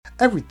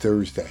Every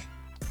Thursday,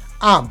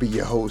 I'll be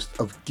your host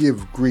of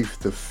Give Grief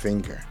the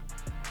Finger.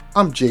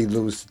 I'm Jay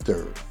Lewis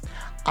III.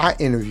 I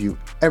interview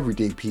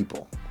everyday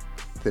people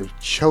that have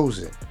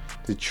chosen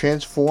to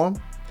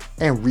transform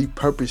and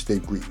repurpose their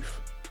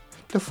grief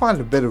to find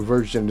a better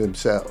version of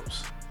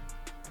themselves.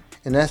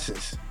 In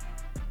essence,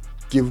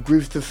 give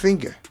grief the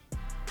finger.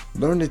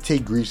 Learn to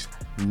take grief's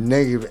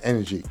negative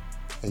energy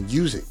and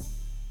use it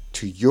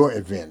to your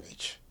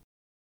advantage.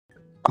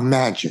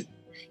 Imagine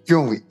you're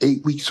only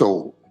 8 weeks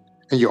old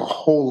and your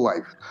whole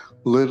life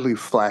literally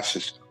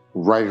flashes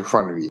right in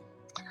front of you.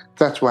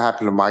 That's what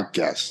happened to my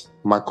guest,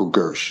 Michael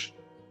Gersh.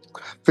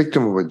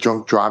 Victim of a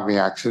drunk driving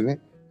accident,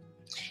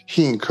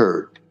 he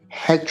incurred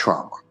head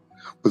trauma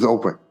with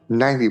over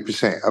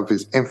 90% of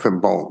his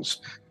infant bones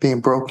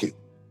being broken.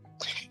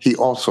 He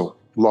also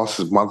lost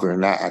his mother in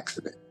that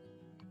accident.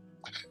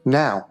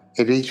 Now,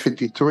 at age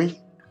 53,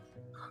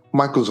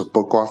 Michael's a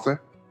book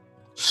author,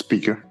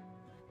 speaker,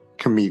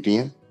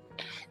 comedian,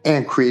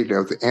 and creator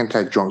of the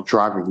anti-drunk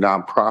driving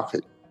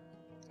nonprofit,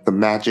 The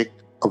Magic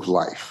of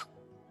Life.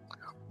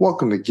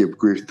 Welcome to Give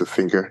Grief the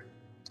Finger,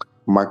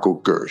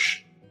 Michael Gersh.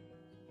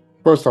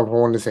 First off, I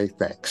want to say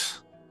thanks.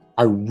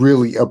 I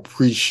really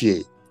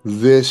appreciate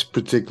this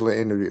particular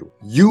interview.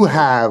 You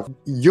have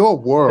your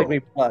world.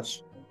 Make me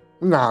blush.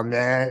 Nah,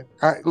 man.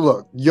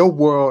 Look, your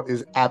world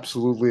is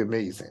absolutely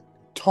amazing.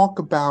 Talk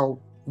about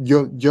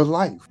your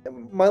life.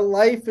 My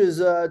life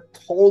is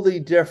totally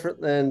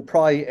different than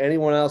probably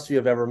anyone else you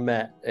have ever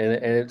met, and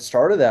it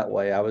started that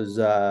way. I was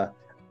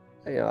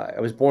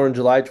born on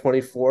July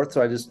 24th,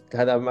 so I just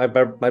had my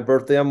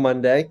birthday on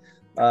Monday.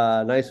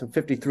 Nice, I'm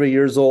 53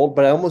 years old,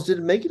 but I almost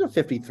didn't make it to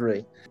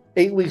 53.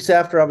 8 weeks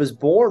after I was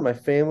born, my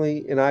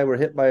family and I were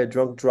hit by a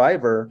drunk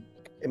driver,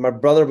 and my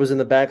brother was in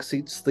the back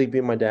seat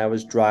sleeping. My dad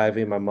was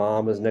driving. My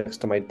mom was next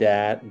to my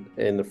dad.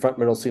 In the front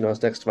middle seat, I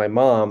was next to my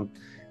mom.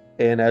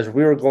 And as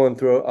we were going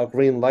through a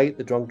green light,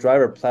 the drunk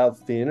driver plowed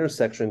through the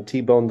intersection,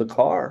 T-boned the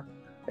car,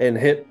 and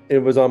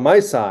it was on my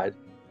side.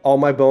 All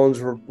my bones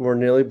were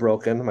nearly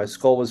broken. My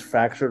skull was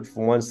fractured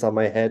from one side of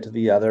my head to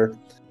the other.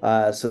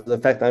 So the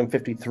fact that I'm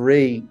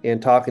 53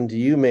 and talking to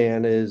you,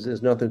 man,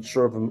 is nothing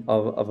short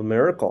of a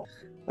miracle.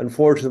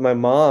 Unfortunately, my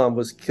mom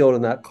was killed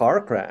in that car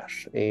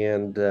crash,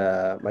 and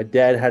my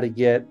dad had to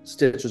get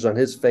stitches on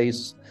his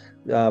face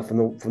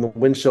from the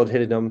windshield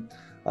hitting him.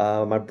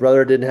 My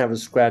brother didn't have a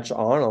scratch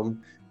on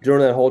him.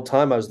 During that whole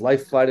time, I was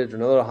life flighted to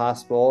another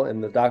hospital,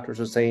 and the doctors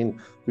are saying,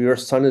 your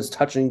son is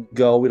touch and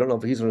go. We don't know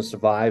if he's going to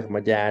survive.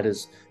 My dad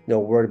is,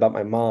 worried about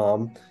my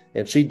mom,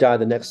 and she died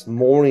the next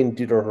morning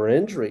due to her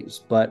injuries.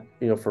 But,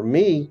 for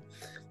me,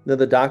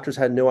 the doctors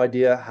had no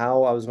idea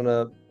how I was going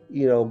to,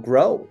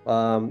 grow.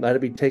 I had to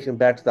be taken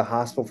back to the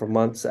hospital for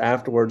months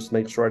afterwards to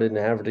make sure I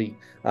didn't have any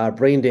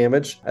brain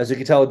damage. As you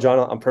can tell, John,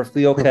 I'm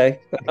perfectly okay.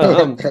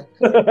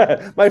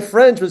 My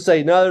friends would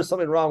say, no, there's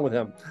something wrong with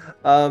him.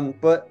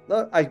 But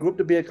look, I grew up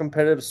to be a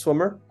competitive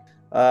swimmer.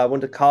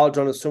 Went to college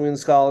on a swimming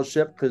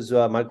scholarship because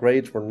my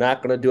grades were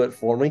not going to do it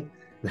for me.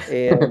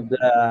 And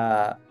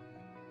the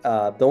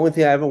only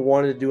thing I ever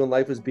wanted to do in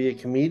life was be a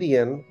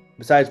comedian,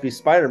 besides be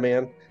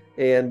Spider-Man.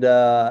 And,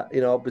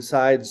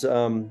 besides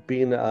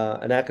being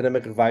an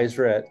academic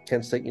advisor at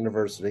Kent State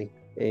University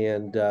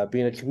and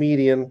being a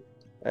comedian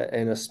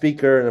and a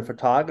speaker and a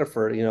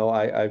photographer,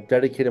 I've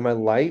dedicated my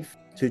life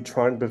to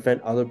trying to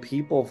prevent other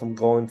people from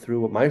going through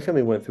what my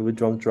family went through with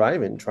drunk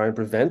driving, trying to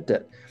prevent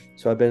it.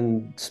 So I've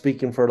been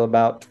speaking for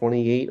about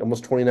 28,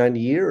 almost 29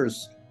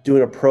 years,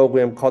 doing a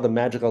program called The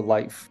Magic of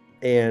Life.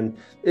 And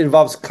it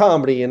involves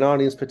comedy and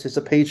audience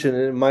participation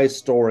in my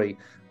story,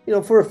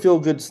 for a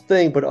feel-good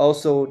thing, but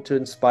also to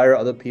inspire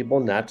other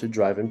people not to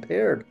drive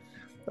impaired.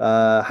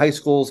 High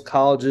schools,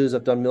 colleges,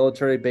 I've done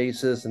military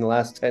bases. In the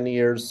last 10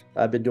 years,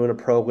 I've been doing a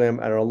program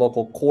at our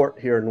local court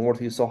here in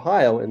Northeast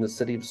Ohio in the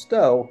city of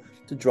Stowe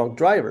to drunk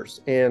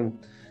drivers. And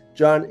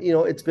John,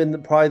 it's been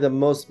probably the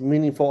most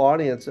meaningful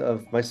audience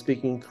of my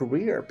speaking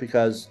career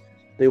because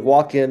they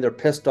walk in, they're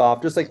pissed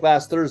off. Just like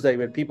last Thursday,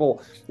 we had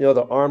people,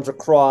 their arms are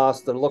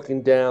crossed, they're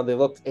looking down, they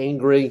look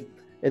angry.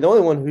 And the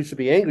only one who should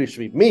be angry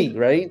should be me,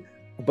 right?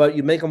 But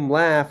you make them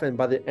laugh, and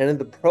by the end of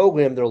the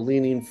program, they're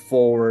leaning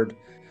forward,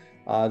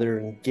 they're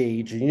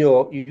engaged. And,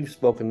 you've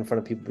spoken in front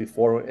of people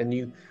before,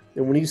 and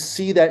when you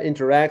see that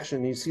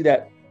interaction, you see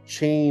that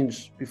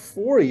change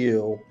before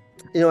you,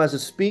 as a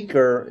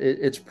speaker,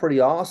 it's pretty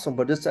awesome.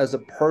 But just as a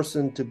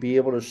person, to be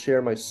able to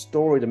share my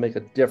story to make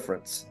a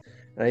difference,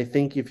 and I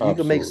think if you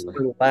can make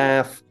someone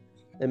laugh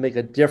and make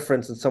a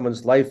difference in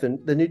someone's life,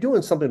 then you're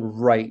doing something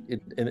right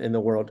in the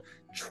world,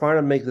 trying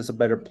to make this a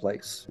better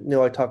place.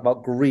 I talk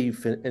about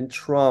grief and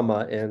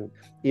trauma and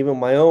even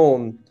my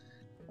own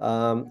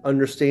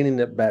understanding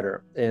it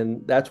better.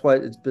 And that's why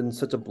it's been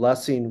such a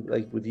blessing,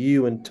 like with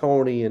you and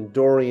Tony and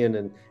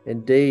Dorian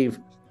and Dave,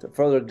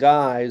 for other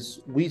guys,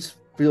 we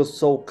feel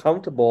so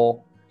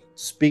comfortable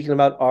speaking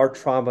about our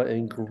trauma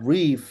and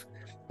grief.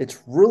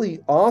 It's really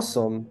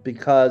awesome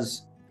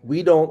because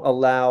we don't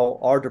allow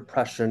our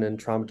depression and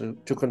trauma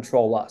to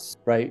control us,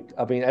 right?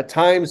 I mean, at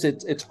times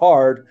it's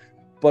hard,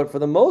 but for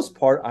the most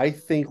part, I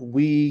think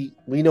we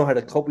know how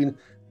to cope.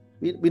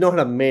 we know how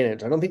to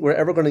manage. I don't think we're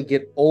ever going to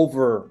get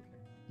over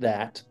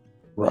that.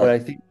 But Right. I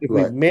think if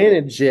we Right.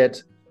 manage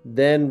it,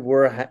 then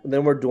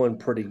we're doing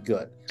pretty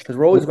good, because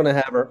we're always going to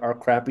have our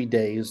crappy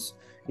days.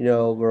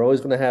 We're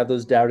always going to have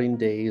those doubting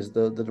days,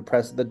 the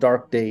depressed, the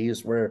dark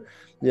days where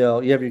you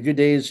have your good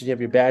days and you have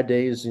your bad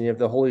days and you have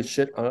the holy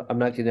shit, I'm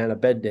not getting out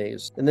of bed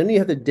days, and then you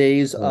have the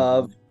days Mhm.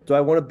 of, do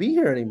I want to be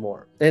here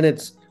anymore? And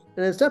it's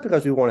not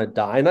because we want to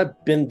die. And I've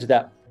been to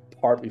that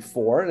part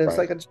before, and it's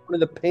Right. like I just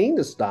wanted the pain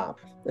to stop.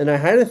 And I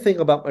had to think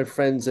about my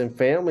friends and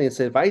family and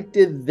say, if I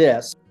did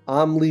this,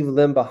 I'm leaving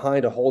them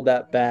behind to hold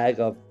that bag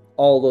of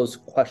all those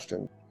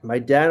questions. My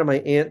dad and my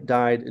aunt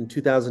died in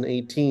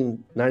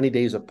 2018, 90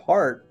 days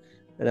apart.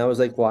 And I was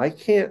like, well, I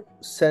can't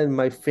send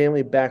my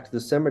family back to the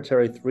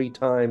cemetery 3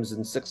 times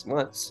in 6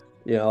 months.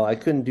 I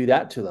couldn't do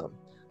that to them.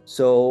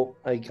 So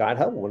I got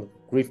help. When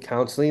grief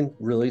counseling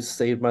really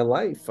saved my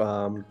life.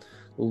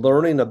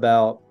 Learning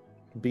about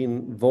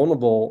being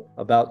vulnerable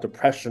about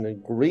depression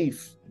and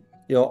grief,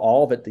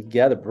 all of it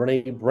together.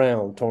 Brene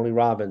Brown, Tony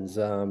Robbins,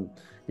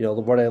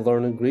 what I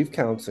learned in grief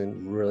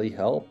counseling really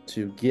helped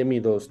to give me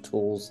those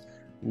tools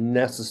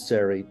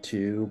necessary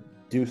to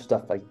do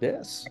stuff like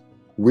this.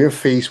 We're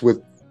faced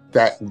with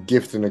that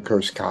gift and a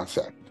curse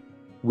concept.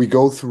 We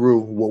go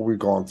through what we've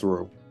gone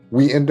through.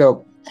 We end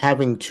up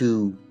having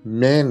to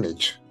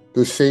manage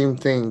the same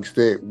things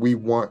that we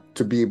want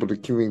to be able to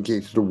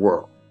communicate to the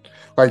world.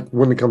 Like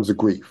when it comes to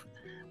grief,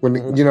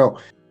 Mhm.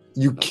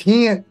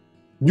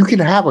 you can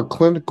have a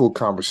clinical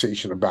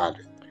conversation about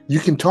it. You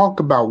can talk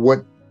about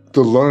what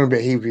the learning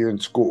behavior in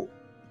school.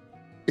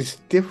 It's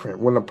different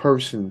when a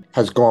person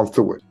has gone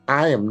through it.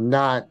 I am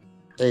not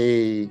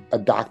a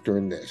doctor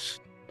in this,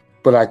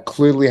 but I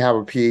clearly have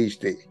a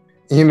PhD,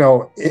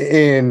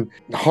 in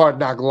hard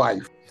knock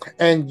life.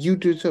 And you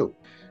do too.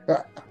 Uh,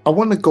 I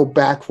want to go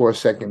back for a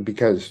second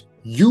because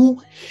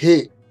you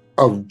hit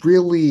a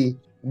real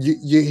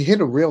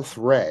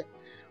thread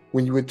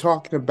when you were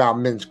talking about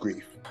men's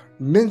grief.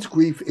 Men's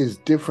grief is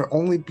different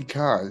only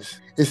because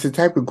it's the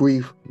type of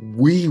grief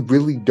we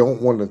really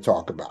don't want to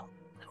talk about.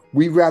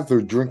 We'd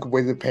rather drink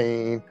away the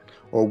pain,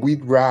 or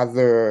we'd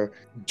rather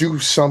do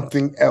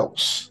something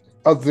else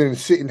other than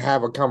sit and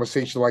have a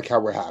conversation like how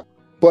we're having.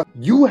 But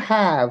you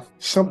have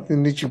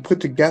something that you put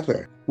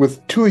together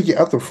with two of your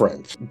other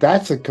friends.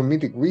 That's a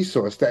comedic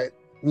resource that,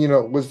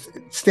 was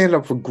stand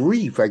up for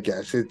grief, I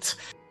guess.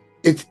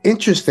 It's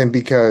interesting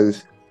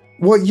because,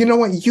 well, you know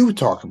what? You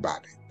talk about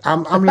it.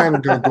 I'm not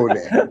even going to go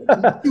there.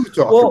 You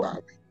talk Well, about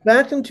it.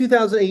 back in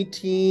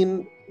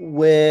 2018,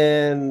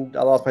 when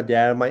I lost my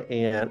dad and my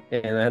aunt,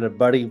 and I had a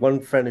buddy, one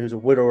friend who's a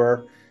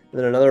widower, and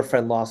then another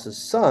friend lost his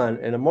son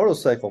in a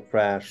motorcycle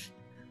crash.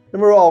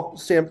 And we're all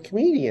stand-up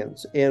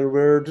comedians, and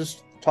we're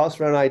just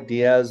tossing around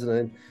ideas.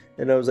 And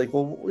I was like,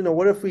 well,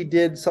 what if we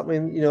did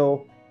something,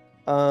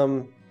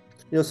 um,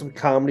 some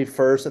comedy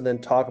first, and then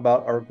talk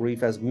about our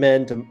grief as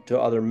men to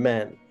other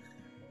men,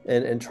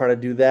 and try to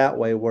do that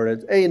way, where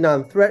it's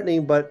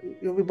non-threatening, but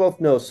we both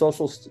know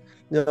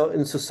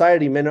in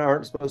society, men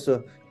aren't supposed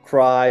to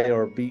cry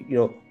or be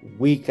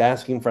weak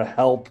asking for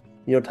help,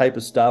 type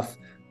of stuff,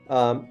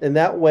 and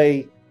that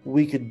way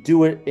we could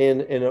do it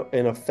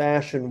in a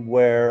fashion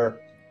where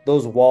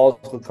those walls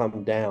would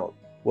come down,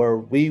 where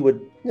we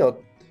would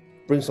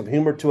bring some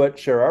humor to it,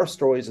 share our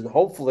stories, and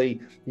hopefully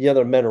the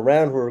other men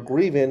around who are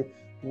grieving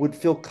would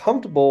feel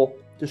comfortable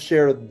to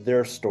share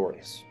their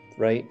stories,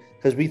 right?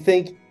 Because we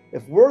think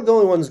if we're the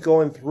only ones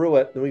going through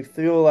it, then we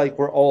feel like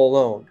we're all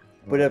alone.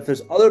 But if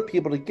there's other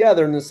people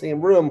together in the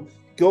same room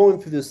going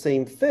through the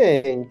same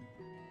thing,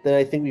 then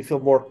I think we feel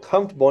more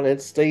comfortable, and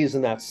it stays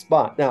in that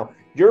spot. Now,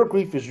 your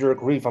grief is your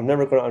grief. I'm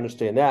never going to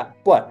understand that,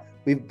 but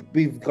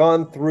we've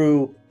gone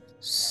through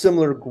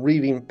similar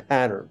grieving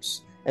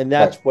patterns, and Right.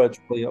 that's what it's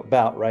really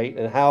about, right?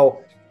 And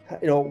how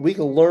we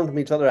can learn from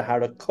each other how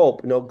to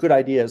cope. Good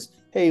ideas.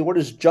 Hey, what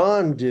does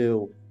John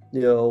do?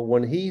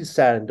 When he's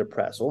sad and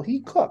depressed? Well, he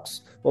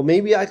cooks. Well,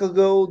 maybe I could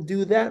go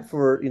do that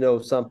for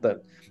something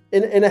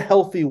in a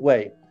healthy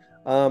way.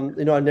 I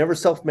never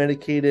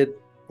self-medicated,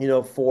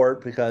 for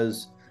it,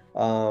 because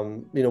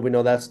we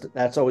know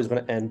that's always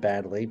going to end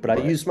badly. But I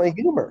Right. used my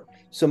humor.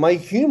 So my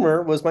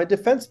humor was my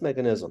defense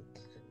mechanism,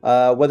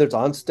 whether it's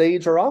on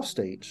stage or off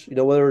stage.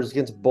 Whether it's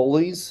against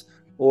bullies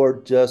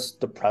or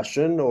just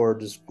depression or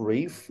just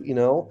grief.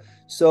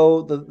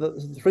 So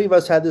the three of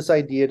us had this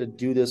idea to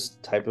do this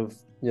type of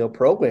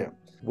program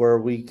where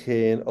we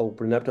can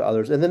open up to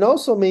others, and then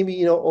also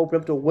maybe open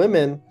up to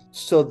women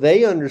so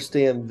they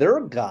understand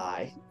their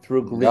guy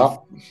through grief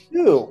Yep.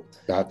 too.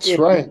 That's And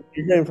right.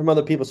 you're hearing from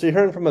other people, so you're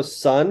hearing from a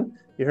son,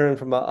 you're hearing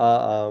from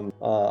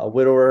a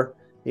widower,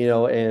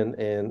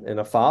 and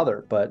a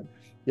father. But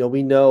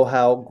we know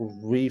how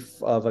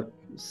grief of a,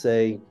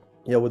 say,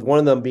 with one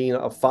of them being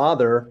a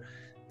father,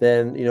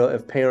 then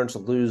if parents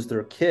lose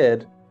their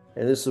kid,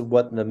 and this is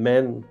what the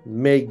men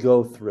may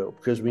go through,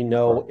 because we Right.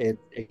 know it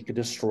could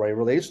destroy a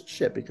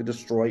relationship, it could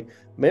destroy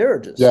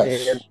marriages,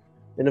 Yes.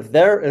 and if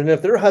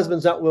their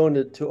husband's not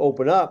willing to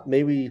open up,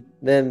 maybe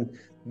then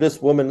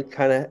this woman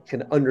kind of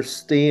can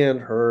understand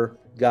her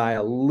guy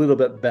a little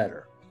bit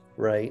better,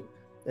 right?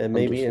 and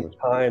maybe in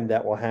Understood. time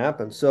that will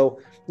happen. So,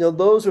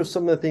 those are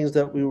some of the things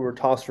that we were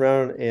tossed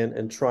around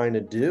and trying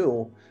to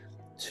do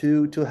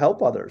to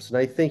help others. And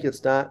I think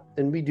it's not,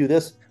 and we do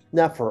this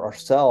not for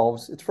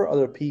ourselves, it's for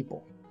other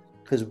people.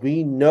 Because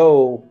we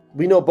know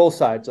both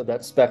sides of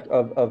that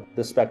of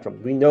the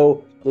spectrum. We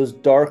know those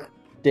dark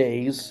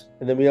days,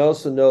 and then we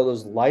also know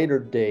those lighter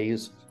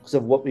days because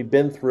of what we've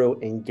been through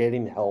in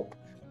getting help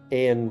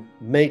and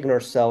making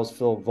ourselves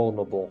feel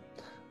vulnerable,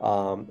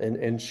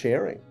 and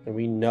sharing. And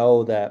we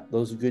know that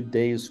those good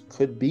days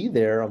could be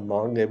there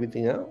among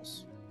everything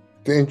else.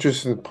 The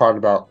interesting part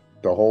about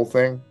the whole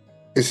thing,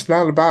 it's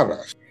not about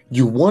us.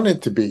 You want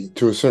it to be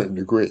to a certain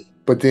degree,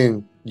 but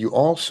then you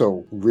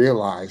also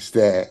realize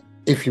that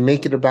if you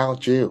make it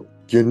about you,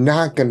 you're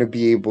not going to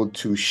be able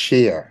to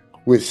share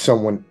with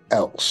someone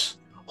else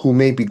who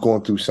may be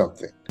going through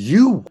something.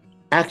 You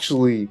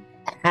actually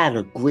had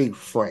a great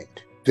friend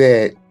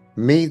that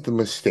made the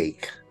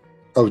mistake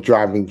of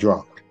driving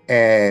drunk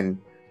and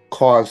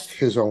caused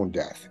his own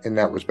death in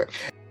that respect.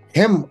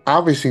 Him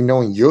obviously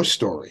knowing your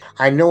story,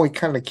 I know it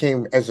kind of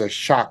came as a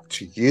shock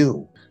to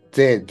you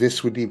that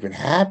this would even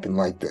happen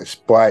like this,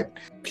 but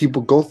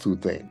people go through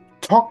things.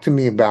 Talk to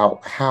me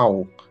about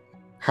how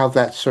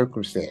that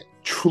circumstance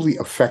truly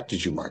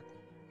affected you, Mike.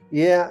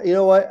 Yeah, you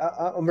know what?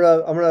 I'm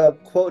gonna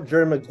quote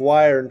Jerry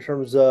Maguire in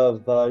terms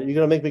of you're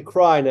gonna make me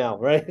cry now,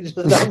 right? Just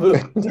not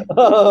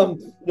move.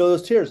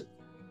 Those tears.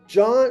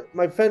 John,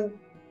 my friend,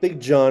 Big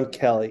John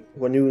Kelly,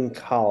 who I knew in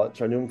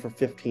college. I knew him for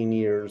 15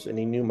 years, and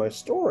he knew my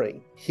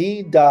story.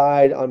 He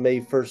died on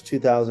May 1st,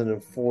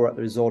 2004, as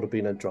the result of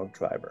being a drunk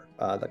driver.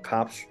 The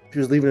cops. He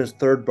was leaving his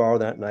third bar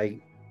that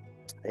night,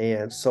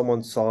 and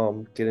someone saw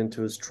him get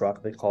into his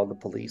truck. They called the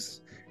police.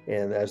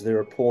 And as they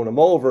were pulling him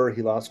over,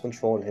 he lost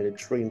control and hit a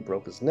tree and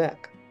broke his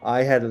neck.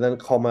 I had to then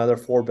call my other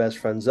four best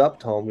friends up,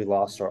 tell them we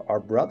lost our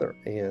brother.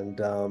 And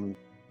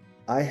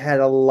I had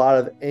a lot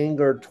of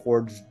anger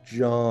towards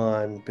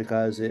John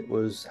because it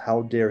was,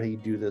 how dare he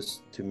do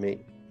this to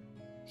me?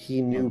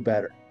 He knew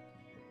better.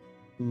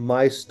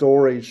 My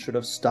story should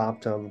have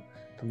stopped him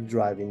from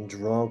driving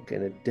drunk,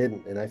 and it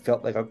didn't. And I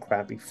felt like a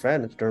crappy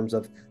friend in terms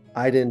of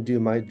I didn't do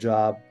my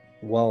job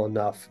well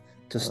enough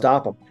to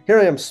stop him. Here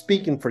I am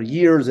speaking for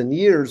years and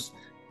years,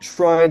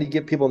 trying to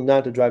get people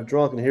not to drive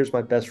drunk, and here's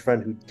my best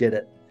friend who did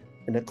it,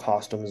 and it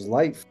cost him his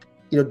life.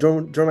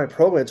 During my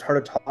program, it's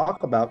hard to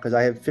talk about because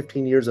I have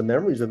 15 years of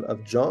memories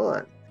of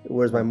John,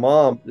 whereas my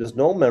mom, there's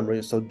no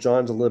memories, so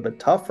John's a little bit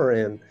tougher.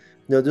 And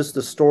just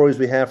the stories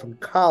we have from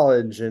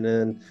college, and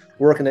then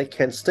working at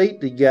Kent State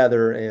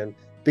together, and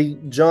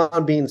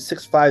John being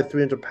 6'5",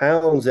 300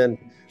 pounds, and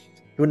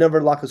he would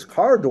never lock his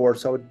car door,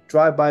 so I would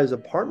drive by his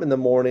apartment in the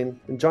morning,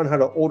 and John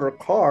had an older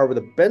car with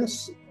a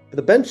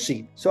bench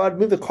seat. So I'd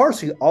move the car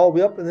seat all the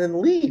way up and then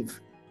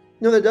leave.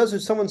 That does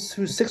with someone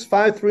who's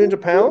 6'5",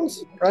 300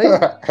 pounds,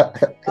 right?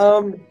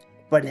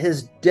 But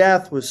his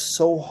death was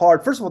so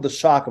hard. First of all, the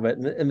shock of it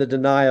and the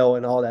denial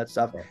and all that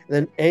stuff. And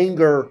then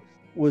anger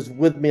was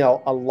with me a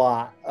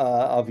lot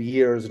of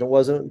years. And it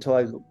wasn't until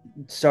I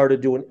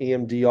started doing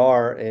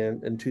EMDR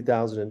in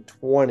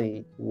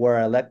 2020 where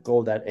I let go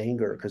of that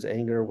anger, because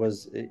anger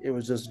was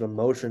just an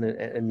emotion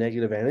and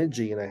negative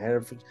energy, and I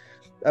had to,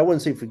 I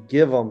wouldn't say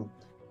forgive him,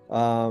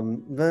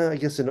 I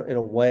guess in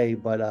a way,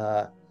 but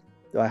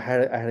I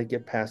had to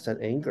get past that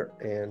anger,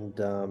 and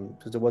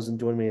because it wasn't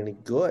doing me any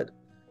good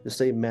to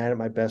stay mad at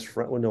my best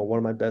friend, one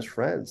of my best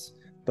friends.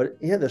 But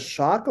yeah, the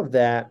shock of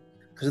that,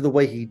 because of the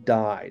way he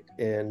died,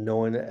 and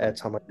knowing that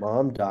that's how my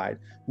mom died.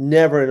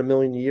 Never in a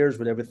million years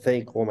would I ever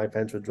think, my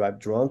friends would drive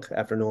drunk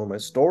after knowing my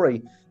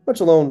story,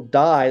 much alone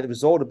die the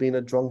result of being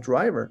a drunk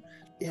driver.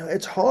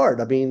 It's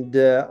hard. I mean,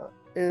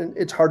 and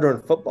it's hard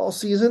during football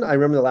season. I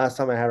remember the last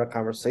time I had a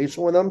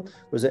conversation with him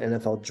was an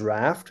NFL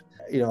draft.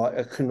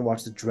 I couldn't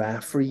watch the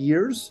draft for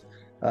years.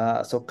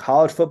 So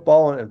college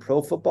football and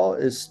pro football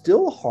is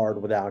still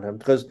hard without him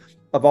because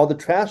of all the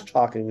trash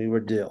talking we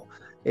would do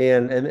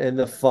and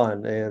the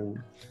fun. And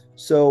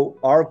so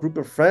our group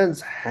of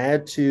friends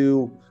had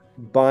to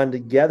bond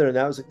together. And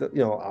that was like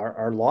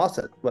our loss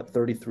at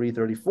 33,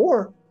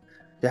 34,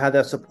 to have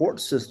that support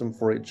system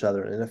for each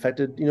other. And it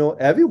affected,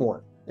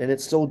 everyone. And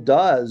it still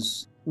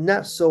does,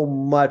 not so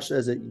much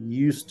as it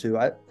used to.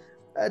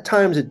 At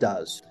times it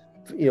does.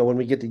 When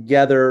we get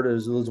together,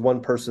 there's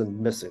one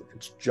person missing.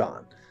 It's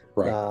John.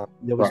 Right.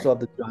 We still have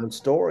the John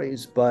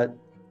stories, but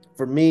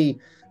for me,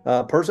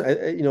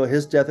 personally,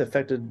 his death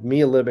affected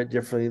me a little bit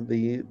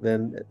differently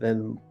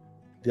than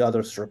the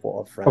other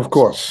circle of friends. Of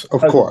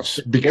course,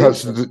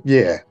 because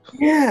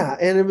yeah,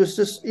 and it was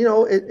just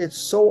it's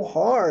so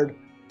hard.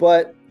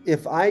 But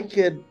if I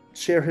could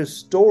share his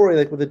story,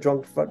 like with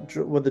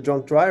the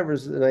drunk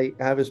drivers, and I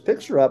have his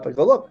picture up, I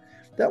go, look,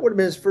 that would have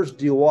been his first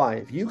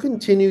DUI. If you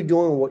continue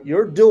doing what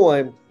you're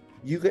doing,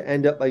 you could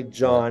end up like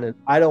John, and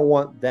I don't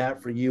want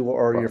that for you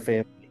or your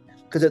family,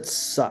 because it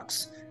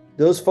sucks.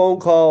 Those phone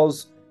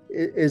calls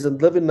is a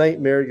living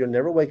nightmare you'll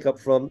never wake up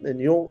from. And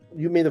you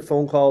made the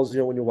phone calls,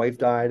 when your wife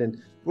died, and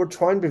we're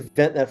trying to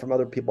prevent that from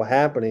other people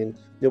happening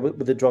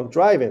with the drunk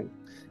driving.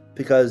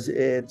 because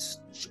it's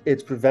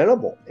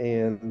preventable,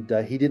 and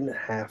he didn't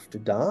have to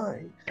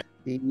die.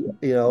 He,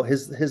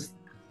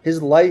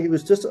 his life, he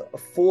was just a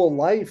full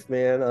life,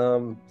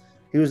 man.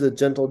 He was a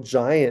gentle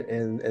giant,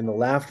 and the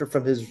laughter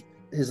from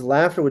his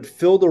laughter would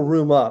fill the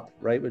room up,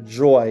 right, with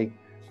joy.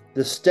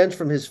 The stench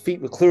from his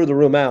feet would clear the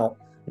room out.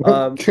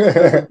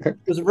 It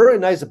was a very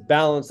nice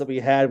balance that we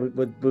had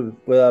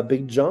with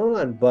Big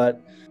John.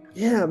 But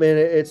yeah, man,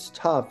 it's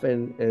tough,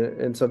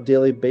 and so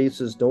daily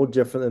basis, no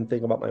different than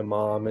thinking about my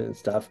mom and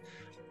stuff.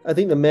 I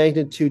think the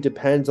magnitude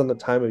depends on the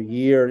time of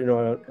year,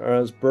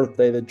 around his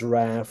birthday, the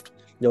draft,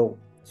 the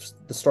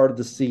start of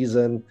the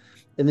season,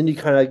 and then you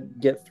kind of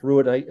get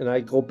through it. And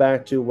I go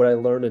back to what I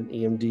learned in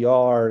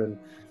EMDR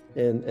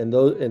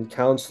and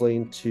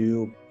counseling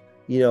to,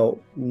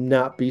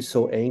 not be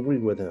so angry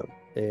with him,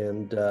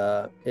 and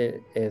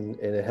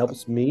it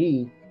helps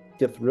me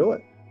get through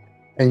it.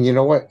 And you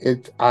know what?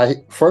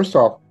 First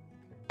off,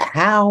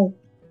 how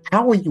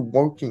are you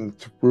working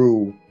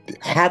through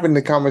having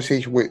the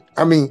conversation with?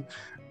 I mean,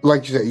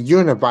 like you said,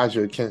 you're an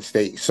advisor at Kent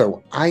State,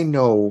 so I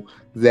know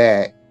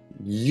that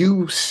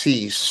you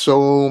see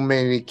so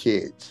many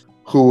kids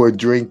who are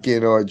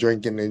drinking and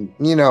drinking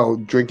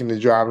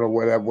and driving or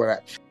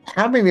whatever.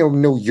 How many of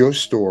them know your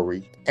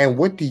story, and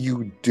what do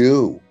you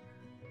do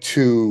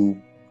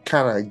to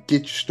kind of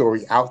get your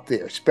story out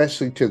there,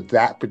 especially to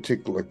that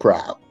particular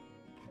crowd?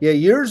 Yeah,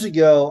 years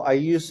ago, I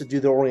used to do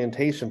the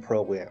orientation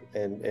program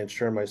and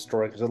share my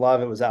story, because a lot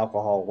of it was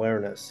alcohol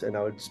awareness. And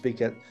I would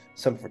speak at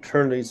some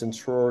fraternities and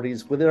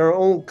sororities within our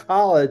own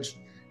college.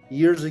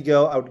 Years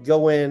ago, I would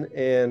go in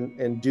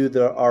and do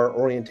our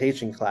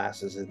orientation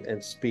classes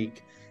and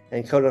speak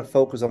and kind of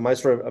focus on my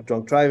story of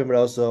drunk driving, but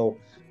also,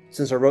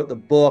 since I wrote the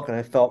book and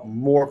I felt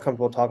more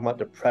comfortable talking about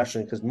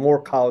depression, because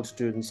more college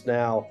students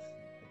now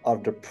are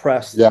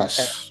depressed than ever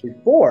Yes.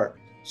 before.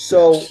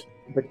 So Yes.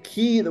 the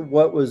key,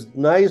 what was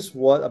nice,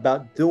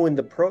 about doing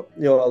a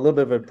little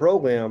bit of a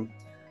program,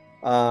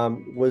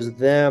 was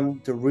them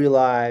to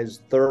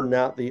realize they're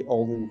not the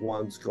only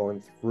ones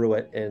going through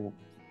it,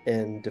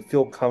 and to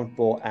feel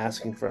comfortable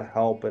asking for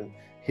help. And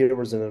here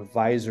was an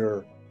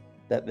advisor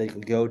that they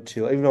could go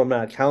to, even though I'm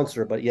not a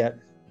counselor, but yet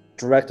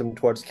direct them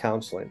towards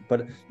counseling.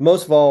 But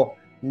most of all,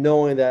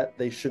 knowing that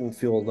they shouldn't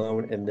feel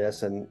alone in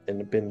this, and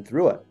been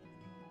through it,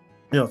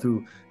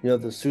 through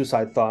the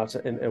suicide thoughts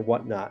and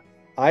whatnot.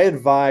 I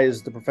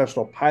advise the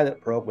professional pilot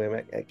program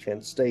at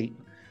Kent State,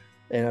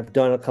 and I've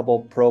done a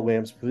couple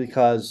programs,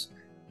 because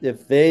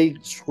if they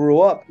screw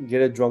up,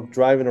 get a drunk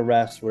driving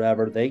arrest,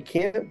 whatever, they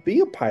can't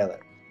be a pilot.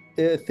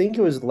 I think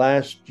it was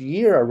last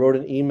year, I wrote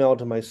an email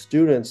to my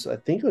students. I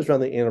think it was around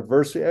the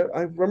anniversary.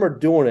 I remember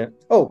doing it.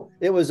 Oh,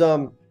 it was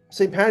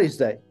St. Patty's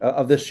Day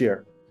of this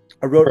year.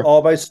 I wrote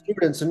all my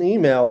students an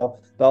email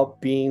about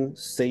being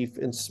safe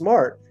and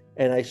smart,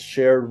 and I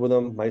shared with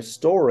them my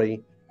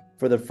story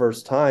for the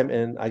first time,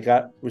 and I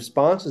got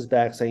responses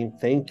back saying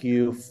thank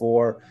you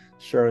for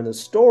sharing the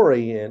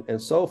story,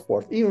 and so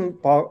forth. Even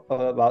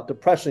about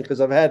depression,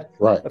 because I've had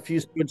Right. a few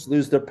students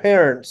lose their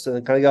parents,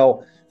 and kind of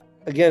go,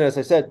 again, as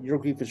I said, your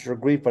grief is your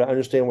grief, but I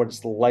understand what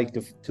it's like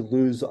to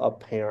lose a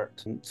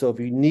parent. And so if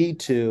you need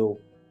to,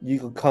 you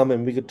could come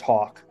and we could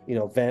talk,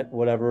 vent,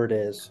 whatever it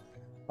is.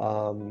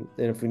 And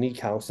if we need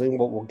counseling,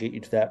 we'll get you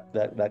to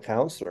that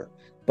counselor.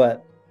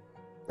 But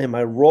in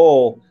my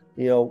role,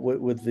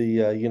 with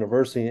the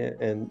university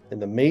and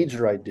the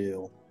major I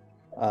do,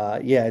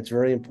 yeah, it's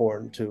very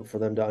important for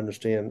them to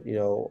understand,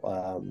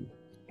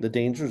 the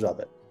dangers of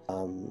it,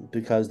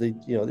 because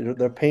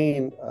they're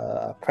paying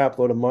a crap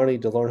load of money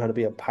to learn how to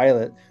be a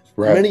pilot.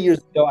 Right. Many years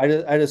ago, I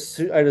had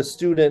a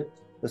student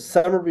the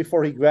summer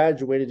before he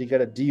graduated. He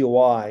got a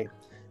DUI,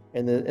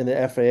 and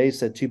the FAA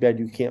said, "Too bad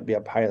you can't be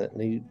a pilot,"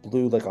 and he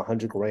blew like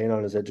 $100,000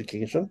 on his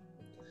education.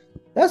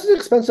 That's an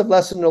expensive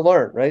lesson to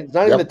learn, right? It's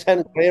not even the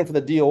 10 grand for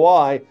the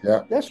DOI.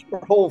 Yeah. That's your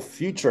whole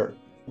future.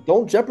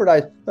 Don't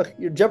jeopardize. Look,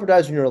 you're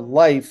jeopardizing your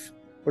life,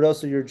 but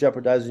also you're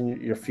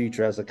jeopardizing your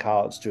future as a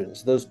college student.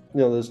 So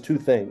those two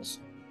things,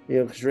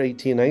 because you're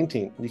 18,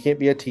 19. You can't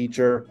be a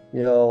teacher,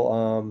 you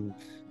want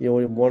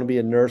to be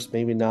a nurse,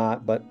 maybe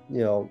not, but,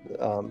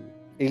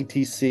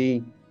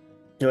 ATC,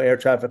 air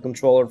traffic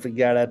controller,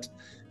 forget it.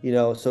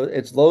 So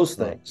it's those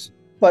things.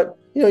 But,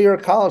 you're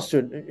a college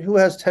student who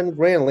has 10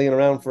 grand laying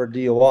around for a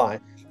DOI.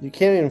 You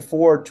can't even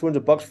afford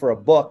 $200 for a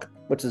book,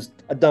 which is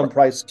a dumb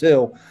price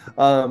too,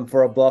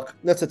 for a book.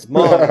 That's its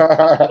mom.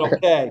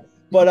 Okay.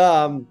 But,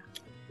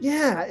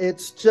 yeah,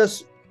 it's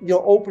just,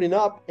 opening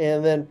up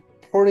and then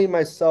putting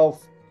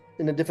myself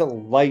in a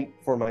different light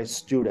for my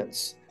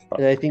students.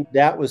 And I think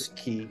that was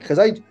key, because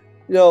I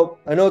know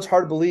it's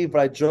hard to believe, but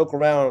I joke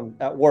around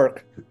at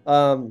work.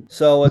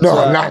 So it's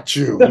no, not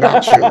you.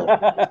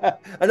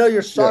 I know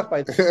you're shocked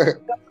by this.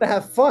 To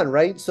have fun,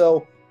 right?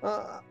 So,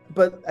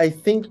 but I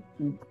think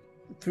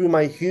through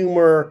my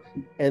humor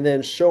and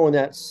then showing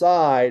that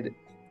side,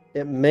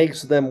 it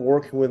makes them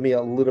working with me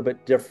a little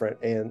bit different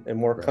and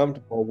more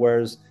comfortable.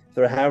 Whereas if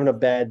they're having a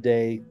bad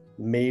day,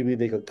 maybe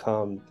they could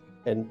come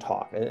and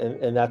talk,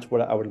 and that's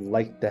what I would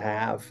like to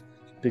have,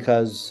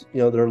 because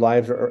their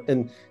lives are.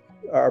 And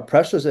are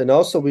precious, and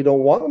also we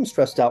don't want them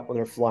stressed out when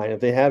they're flying. If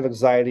they have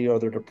anxiety or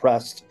they're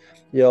depressed,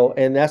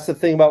 and that's the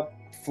thing about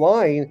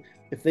flying.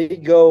 If they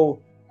go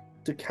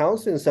to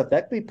counseling and stuff,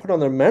 that could be put on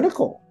their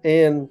medical,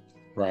 and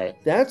Right.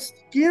 that's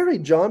scary,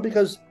 John,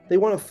 because they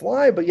want to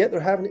fly, but yet they're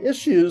having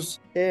issues,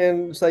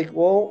 and it's like,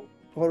 well,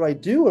 what do I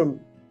do? And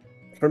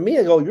for me,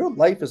 I go, your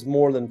life is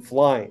more than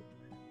flying.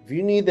 If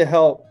you need the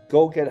help,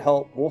 go get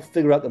help. We'll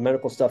figure out the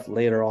medical stuff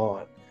later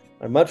on.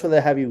 I'd much rather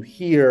have you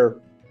here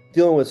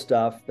dealing with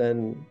stuff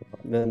than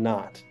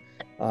not.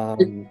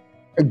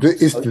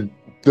 It's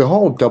the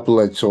whole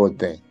double-edged sword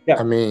thing. Yeah.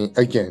 I mean,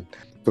 again,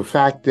 the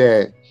fact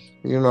that,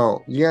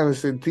 you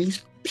understand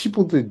these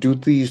people that do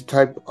these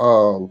type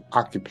of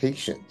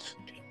occupations,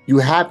 you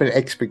have an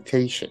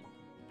expectation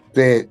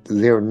that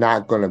they're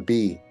not going to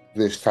be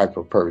this type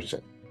of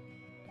person.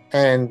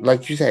 And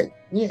like you said,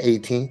 you're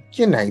 18,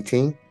 you're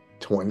 19,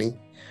 20,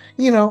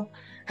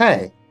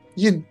 hey,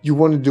 you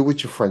want to do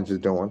what your friends are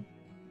doing.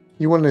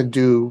 You want to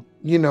do,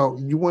 you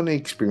want to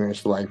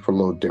experience life a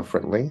little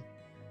differently.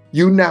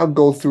 You now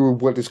go through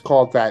what is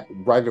called that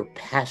rite of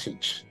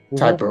passage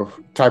type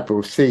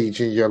of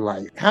stage in your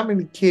life. How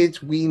many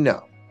kids we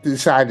know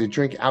decide to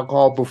drink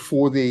alcohol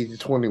before the age of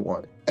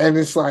 21? And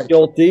it's like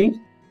guilty.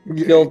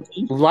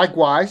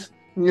 Likewise,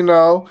 I mean,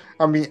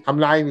 I'm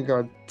not even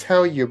going to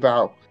tell you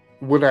about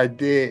what I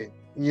did,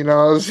 in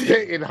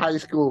high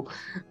school,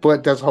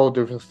 but that's a whole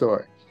different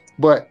story.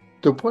 But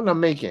the point I'm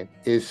making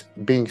is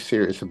being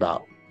serious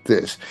about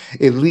this.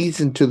 It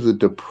leads into the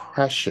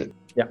depression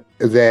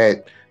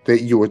that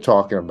you were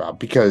talking about,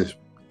 because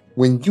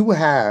when you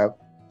have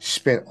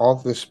spent all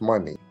this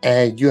money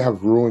and you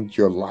have ruined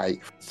your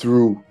life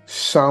through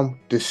some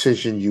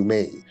decision you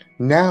made,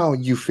 now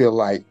you feel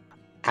like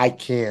I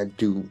can't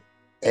do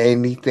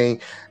anything.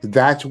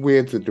 That's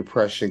where the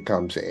depression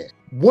comes in.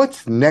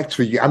 What's next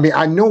for you? I mean,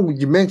 I know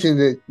you mentioned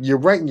that you're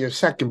writing your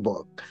second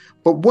book,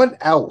 but what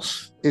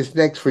else is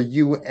next for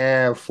you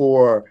and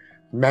for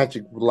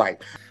Magic Life?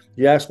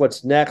 You asked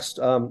what's next.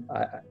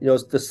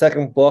 The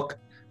second book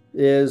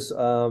is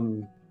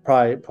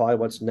probably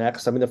what's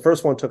next. I mean, the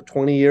first one took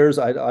 20 years.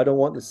 I don't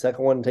want the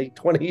second one to take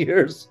 20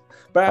 years.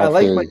 But I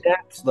like my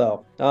naps,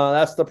 though.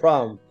 That's the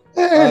problem.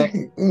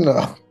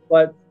 No.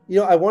 But,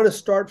 I want to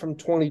start from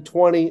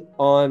 2020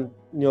 on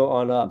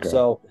up. Okay.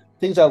 So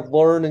things I've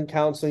learned in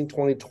counseling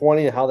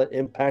 2020 and how that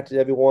impacted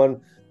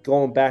everyone,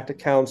 going back to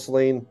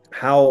counseling,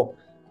 how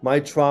my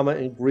trauma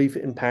and grief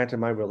impacted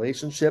my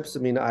relationships. I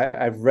mean,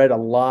 I've read a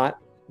lot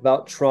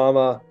about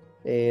trauma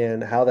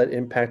and how that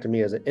impacted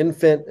me as an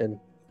infant and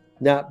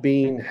not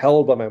being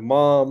held by my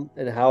mom,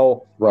 and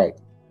how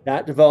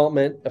that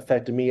development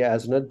affected me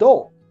as an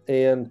adult.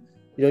 And,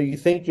 you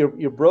think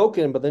you're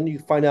broken, but then you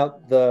find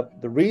out the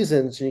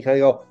reasons, and you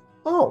kind of go,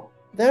 oh,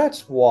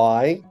 that's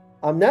why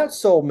I'm not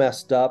so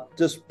messed up.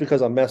 Just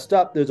because I'm messed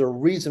up, there's a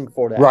reason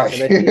for that.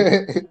 Right.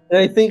 And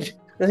I think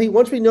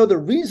once we know the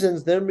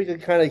reasons, then we can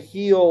kind of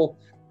heal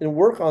and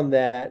work on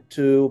that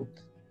to,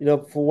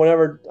 for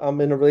whenever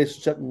I'm in a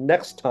relationship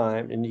next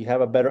time, and you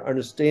have a better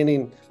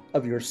understanding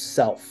of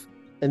yourself.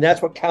 And that's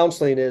what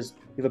counseling is.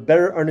 You have a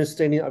better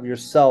understanding of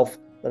yourself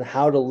and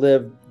how to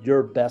live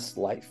your best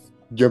life.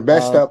 You're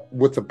messed up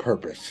with a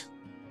purpose.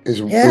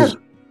 That's what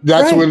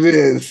it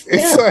is.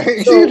 It's I'd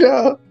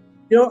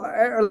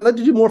like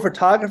to do more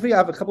photography. I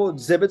have a couple of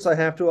exhibits I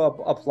have to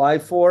apply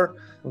for.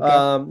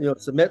 Okay.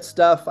 Submit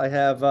stuff. I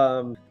have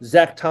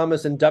Zach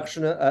Thomas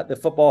induction at the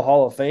Football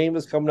Hall of Fame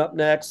is coming up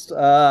next.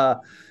 I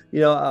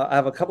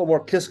have a couple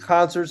more KISS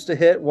concerts to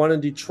hit, one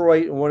in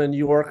Detroit and one in New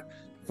York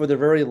for their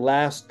very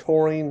last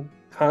touring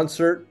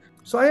concert.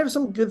 So I have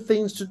some good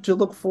things to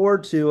look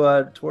forward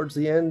to towards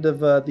the end of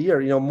the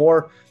year.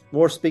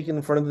 More speaking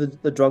in front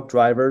of the drunk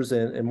drivers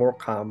and more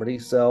comedy.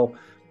 So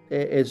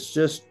it's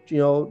just,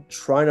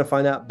 trying to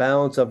find that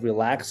balance of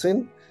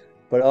relaxing,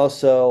 but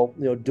also,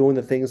 doing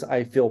the things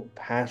I feel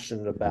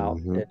passionate about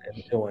and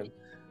doing,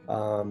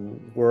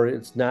 where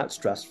it's not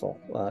stressful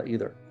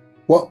either.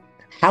 Well,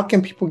 how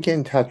can people get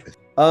in touch with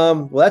you?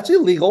 Well, that's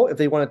illegal if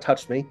they want to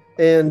touch me.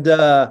 And,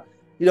 in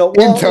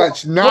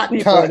touch, not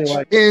touch,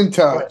 anyway. In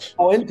touch.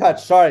 Oh, in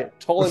touch. Sorry.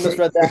 Totally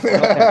misread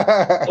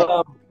that.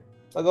 Okay.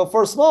 I'll go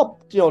for a small,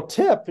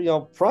 tip,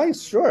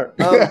 price. Sure.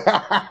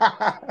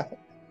 I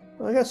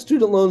got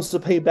student loans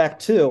to pay back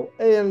too.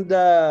 And,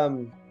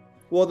 the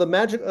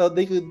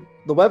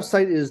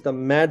website is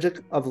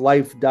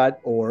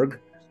themagicoflife.org,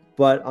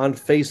 but on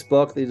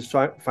Facebook, they just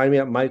find me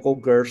at Michael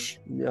Gersh,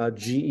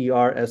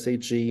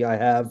 Gershe. I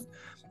have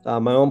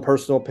my own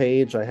personal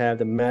page. I have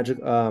the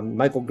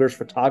Michael Gersh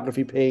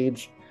photography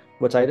page,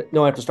 which I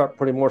know I have to start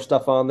putting more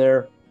stuff on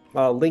there.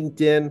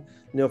 LinkedIn,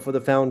 for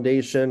the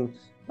foundation.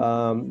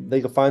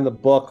 They can find the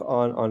book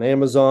on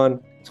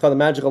Amazon. It's called The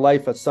Magic of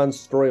Life, A Son's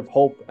Story of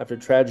Hope After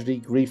Tragedy,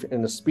 Grief,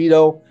 and a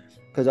Speedo.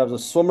 Because I was a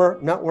swimmer,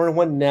 not wearing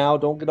one now.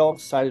 Don't get all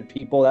excited,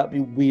 people. That'd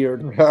be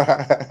weird.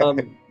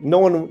 No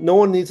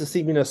one needs to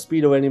see me in a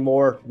Speedo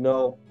anymore.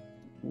 No.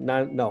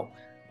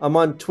 I'm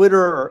on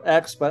Twitter or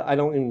X, but I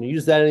don't even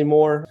use that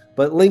anymore.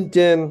 But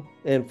LinkedIn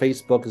and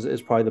Facebook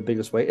is probably the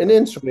biggest way. And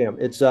Instagram,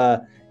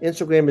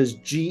 Instagram is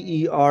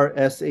GERSHEPIX,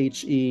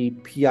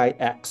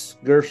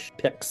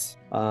 Gershpix,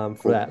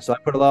 for that. So I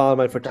put a lot of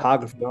my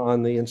photography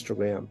on the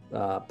Instagram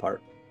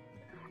part.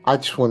 I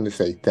just wanted to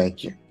say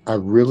thank you. I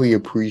really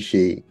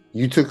appreciate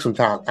you took some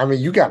time. I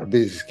mean, you got a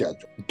busy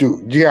schedule.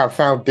 Dude, you got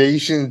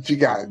foundations,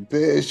 you're a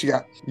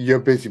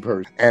busy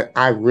person. And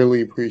I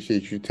really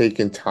appreciate you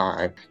taking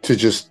time to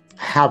just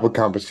have a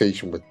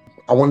conversation with me.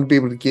 I want to be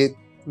able to get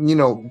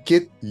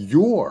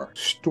your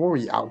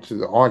story out to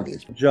the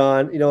audience.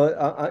 John,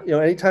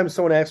 anytime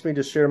someone asks me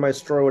to share my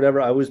story,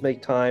 whatever, I always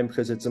make time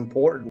because it's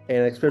important.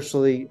 And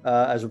especially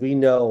as we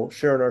know,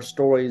 sharing our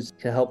stories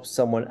can help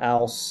someone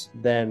else,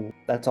 then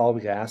that's all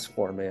we can ask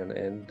for, man.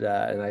 And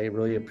I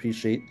really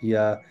appreciate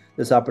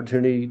this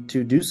opportunity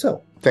to do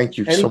so. Thank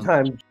you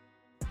anytime. So much.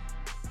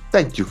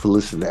 Thank you for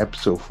listening to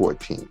episode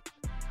 14.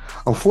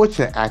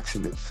 Unfortunate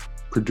accidents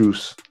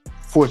produce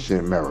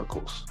fortunate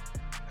miracles,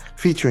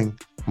 featuring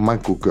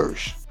Michael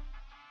Gersh.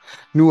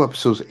 New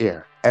episodes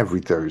air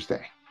every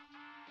Thursday.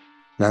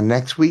 Now,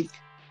 next week,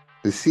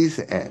 the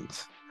season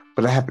ends,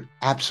 but I have an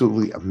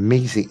absolutely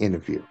amazing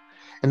interview,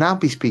 and I'll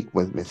be speaking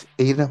with Miss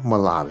Ada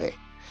Malave.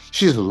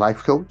 She's a life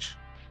coach,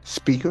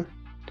 speaker,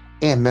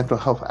 and mental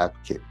health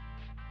advocate.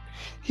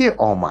 Hear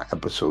all my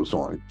episodes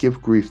on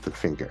Give Grief the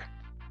Finger.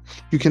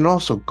 You can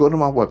also go to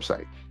my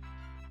website,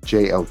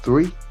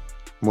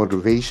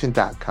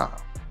 jl3motivation.com.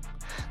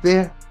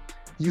 There,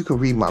 you can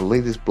read my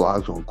latest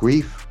blogs on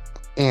grief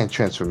and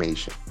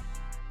transformation.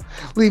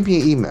 Leave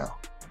me an email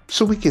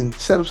so we can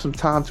set up some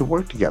time to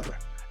work together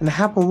and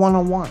have a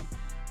one-on-one.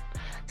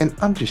 And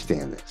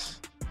understand this.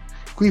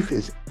 Grief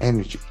is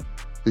energy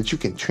that you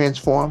can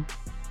transform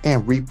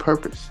and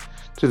repurpose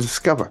to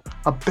discover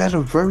a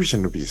better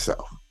version of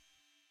yourself.